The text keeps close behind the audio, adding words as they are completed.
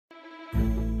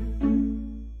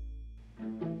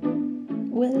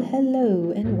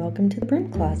Hello and welcome to the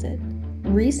broom closet.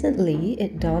 Recently,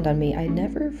 it dawned on me I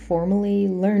never formally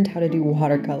learned how to do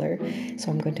watercolor,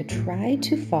 so I'm going to try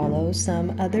to follow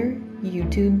some other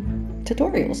YouTube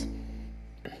tutorials.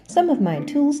 Some of my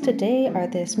tools today are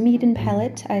this Meeden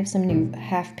palette. I have some new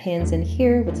half pans in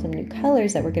here with some new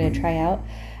colors that we're going to try out.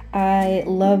 I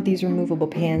love these removable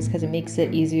pans because it makes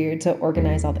it easier to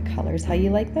organize all the colors how you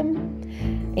like them.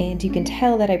 And you can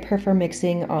tell that I prefer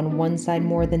mixing on one side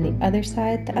more than the other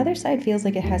side. The other side feels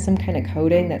like it has some kind of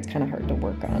coating that's kind of hard to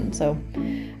work on, so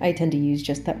I tend to use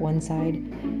just that one side.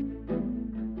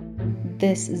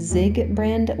 This Zig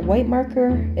brand white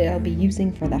marker I'll be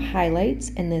using for the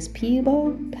highlights, and this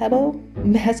Pebble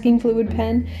masking fluid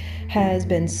pen has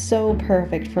been so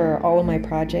perfect for all of my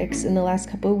projects in the last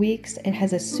couple of weeks. It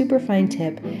has a super fine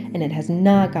tip and it has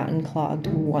not gotten clogged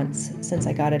once since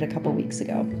I got it a couple weeks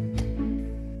ago.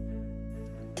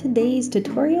 Today's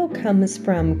tutorial comes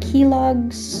from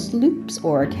Kelogsloops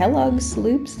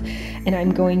and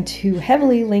I'm going to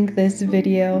heavily link this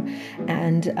video,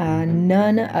 and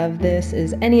none of this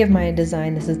is any of my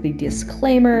design. This is the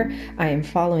disclaimer. I am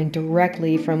following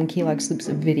directly from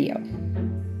Kelogsloops' video.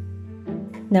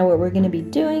 Now what we're going to be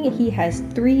doing, he has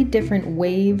 3 different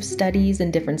wave studies in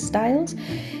different styles.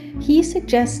 He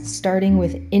suggests starting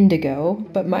with indigo,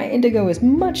 but my indigo is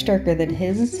much darker than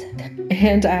his,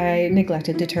 and I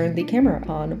neglected to turn the camera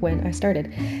on when I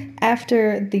started.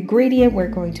 After the gradient, we're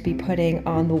going to be putting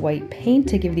on the white paint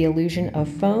to give the illusion of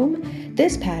foam.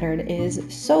 This pattern is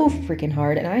so freaking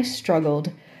hard, and I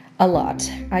struggled a lot.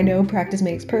 I know practice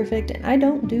makes perfect, and I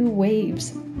don't do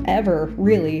waves ever,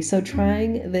 really, so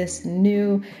trying this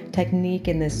new technique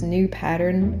and this new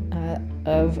pattern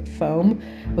of foam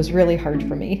was really hard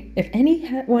for me. If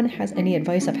anyone has any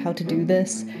advice of how to do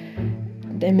this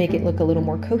and make it look a little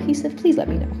more cohesive, please let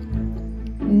me know.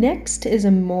 Next is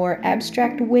a more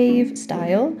abstract wave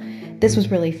style. This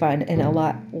was really fun and a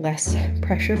lot less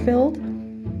pressure filled.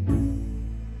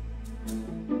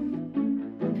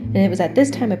 And it was at this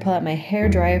time I pulled out my hair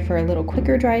dryer for a little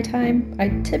quicker dry time. I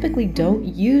typically don't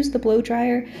use the blow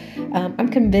dryer. I'm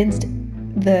convinced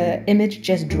the image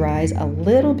just dries a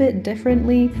little bit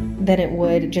differently than it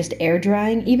would just air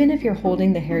drying. Even if you're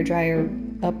holding the hair dryer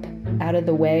up out of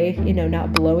the way, you know,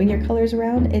 not blowing your colors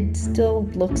around, it still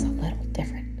looks a little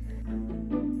different.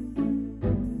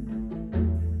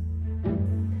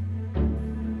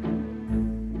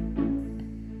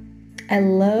 I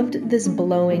loved this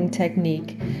blowing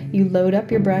technique. You load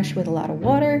up your brush with a lot of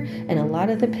water and a lot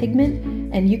of the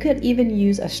pigment, and you could even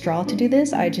use a straw to do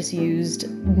this. I just used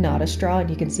not a straw, and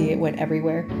you can see it went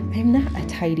everywhere. I'm not a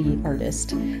tidy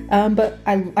artist, but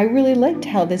I really liked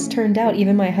how this turned out.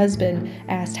 Even my husband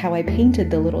asked how I painted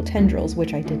the little tendrils,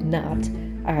 which I did not.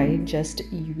 I just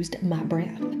used my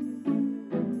breath.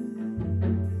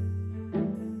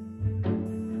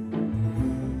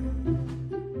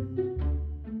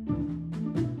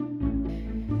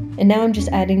 And now I'm just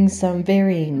adding some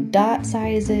varying dot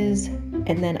sizes,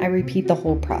 and then I repeat the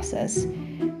whole process,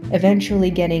 eventually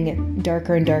getting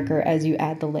darker and darker as you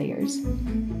add the layers.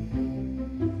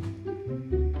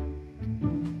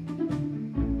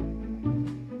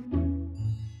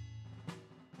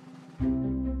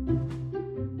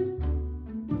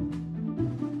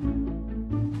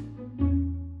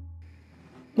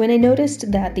 When I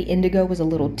noticed that the indigo was a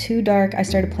little too dark, I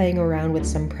started playing around with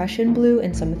some Prussian blue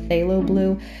and some phthalo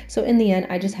blue. So in the end,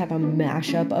 I just have a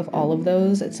mashup of all of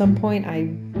those. At some point, I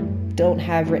don't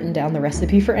have written down the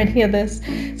recipe for any of this,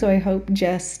 so I hope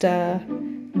just the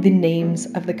names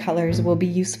of the colors will be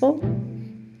useful.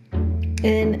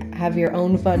 And have your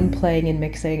own fun playing and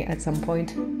mixing at some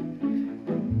point.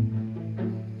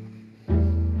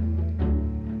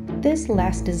 This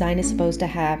last design is supposed to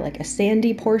have like a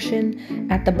sandy portion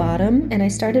at the bottom, and I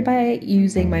started by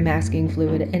using my masking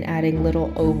fluid and adding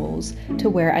little ovals to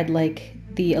where I'd like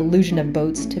the illusion of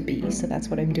boats to be. So that's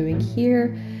what I'm doing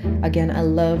here. Again, I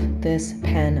love this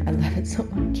pen. I love it so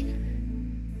much.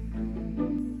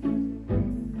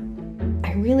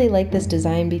 I really like this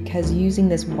design because using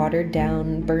this watered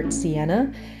down burnt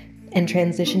sienna and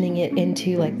transitioning it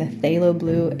into like the phthalo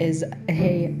blue is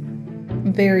a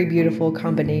very beautiful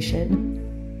combination.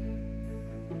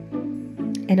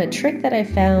 And a trick that I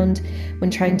found when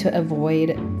trying to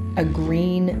avoid a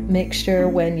green mixture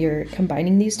when you're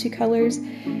combining these two colors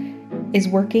is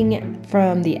working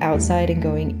from the outside and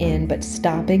going in, but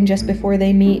stopping just before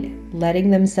they meet,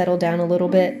 letting them settle down a little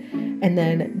bit, and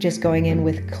then just going in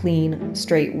with clean,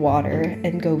 straight water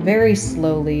and go very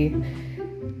slowly.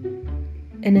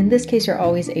 And in this case, you're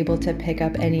always able to pick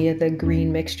up any of the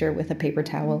green mixture with a paper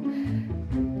towel.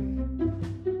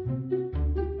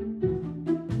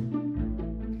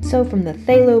 So from the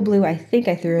phthalo blue, I think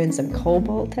I threw in some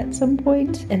cobalt at some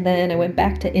point, and then I went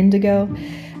back to indigo.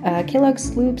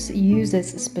 Kelogsloops uses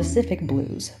specific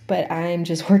blues, but I'm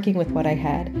just working with what I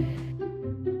had.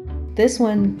 This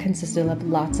one consisted of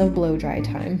lots of blow dry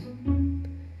time.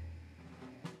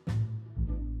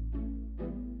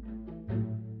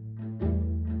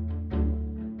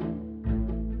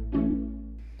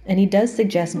 And he does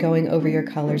suggest going over your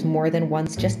colors more than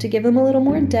once just to give them a little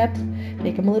more depth,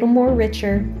 make them a little more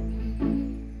richer.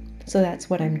 So that's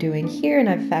what I'm doing here, and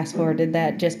I've fast forwarded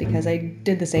that just because I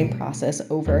did the same process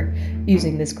over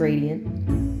using this gradient.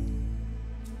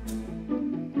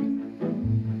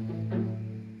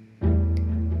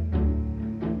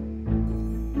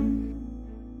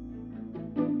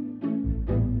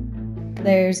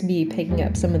 There's me picking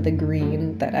up some of the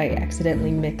green that I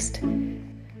accidentally mixed.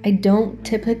 I don't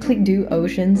typically do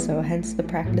oceans, so hence the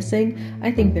practicing.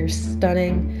 I think they're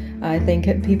stunning. I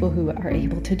think people who are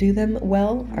able to do them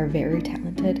well are very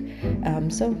talented.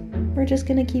 So we're just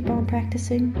gonna keep on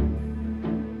practicing.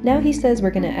 Now he says we're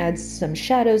gonna add some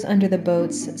shadows under the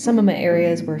boats. Some of my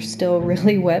areas were still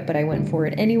really wet, but I went for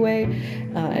it anyway.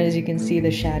 As you can see,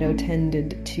 the shadow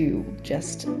tended to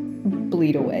just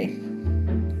bleed away.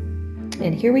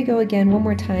 And here we go again, one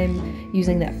more time,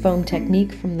 using that foam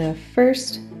technique from the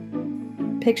first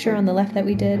picture on the left that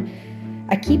we did.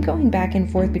 I keep going back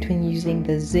and forth between using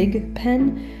the Zig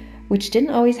pen, which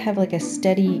didn't always have like a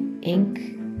steady ink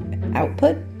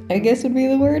output, I guess would be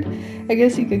the word. I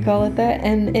guess you could call it that.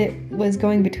 And it was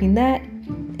going between that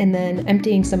and then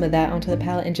emptying some of that onto the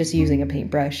palette and just using a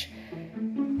paintbrush.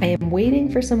 I am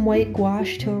waiting for some white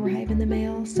gouache to arrive in the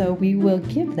mail, so we will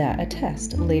give that a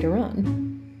test later on.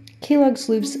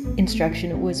 Kelogsloops'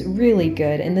 instruction was really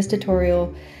good, and this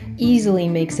tutorial easily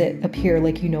makes it appear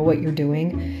like you know what you're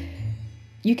doing.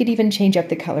 You could even change up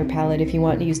the color palette if you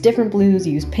want to use different blues,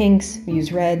 use pinks,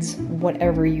 use reds,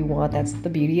 whatever you want. That's the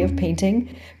beauty of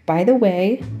painting. By the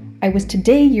way, I was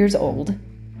today years old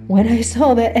when I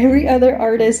saw that every other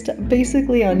artist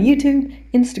basically on YouTube,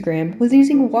 Instagram, was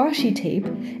using washi tape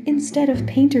instead of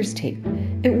painter's tape.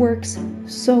 It works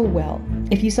so well.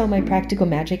 If you saw my Practical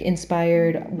Magic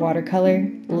inspired watercolor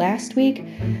last week,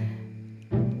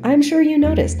 I'm sure you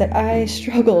noticed that I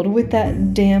struggled with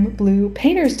that damn blue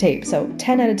painter's tape. So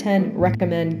 10 out of 10,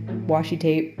 recommend washi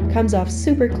tape. Comes off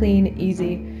super clean,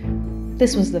 easy.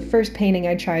 This was the first painting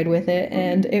I tried with it,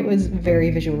 and it was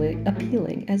very visually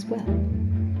appealing as well.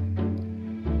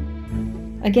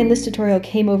 Again, this tutorial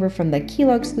came over from the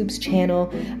Kelogsloops channel.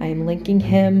 I am linking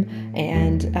him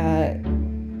and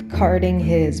carding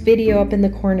his video up in the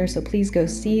corner, so please go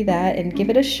see that and give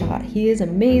it a shot. He is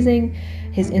amazing.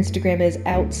 His Instagram is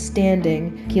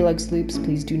outstanding. Kelogsloops,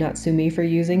 please do not sue me for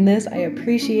using this. I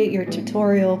appreciate your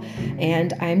tutorial,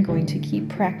 and I'm going to keep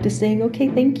practicing. Okay,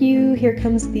 thank you. Here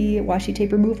comes the washi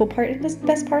tape removal part, and this is the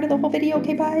best part of the whole video.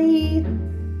 Okay, bye.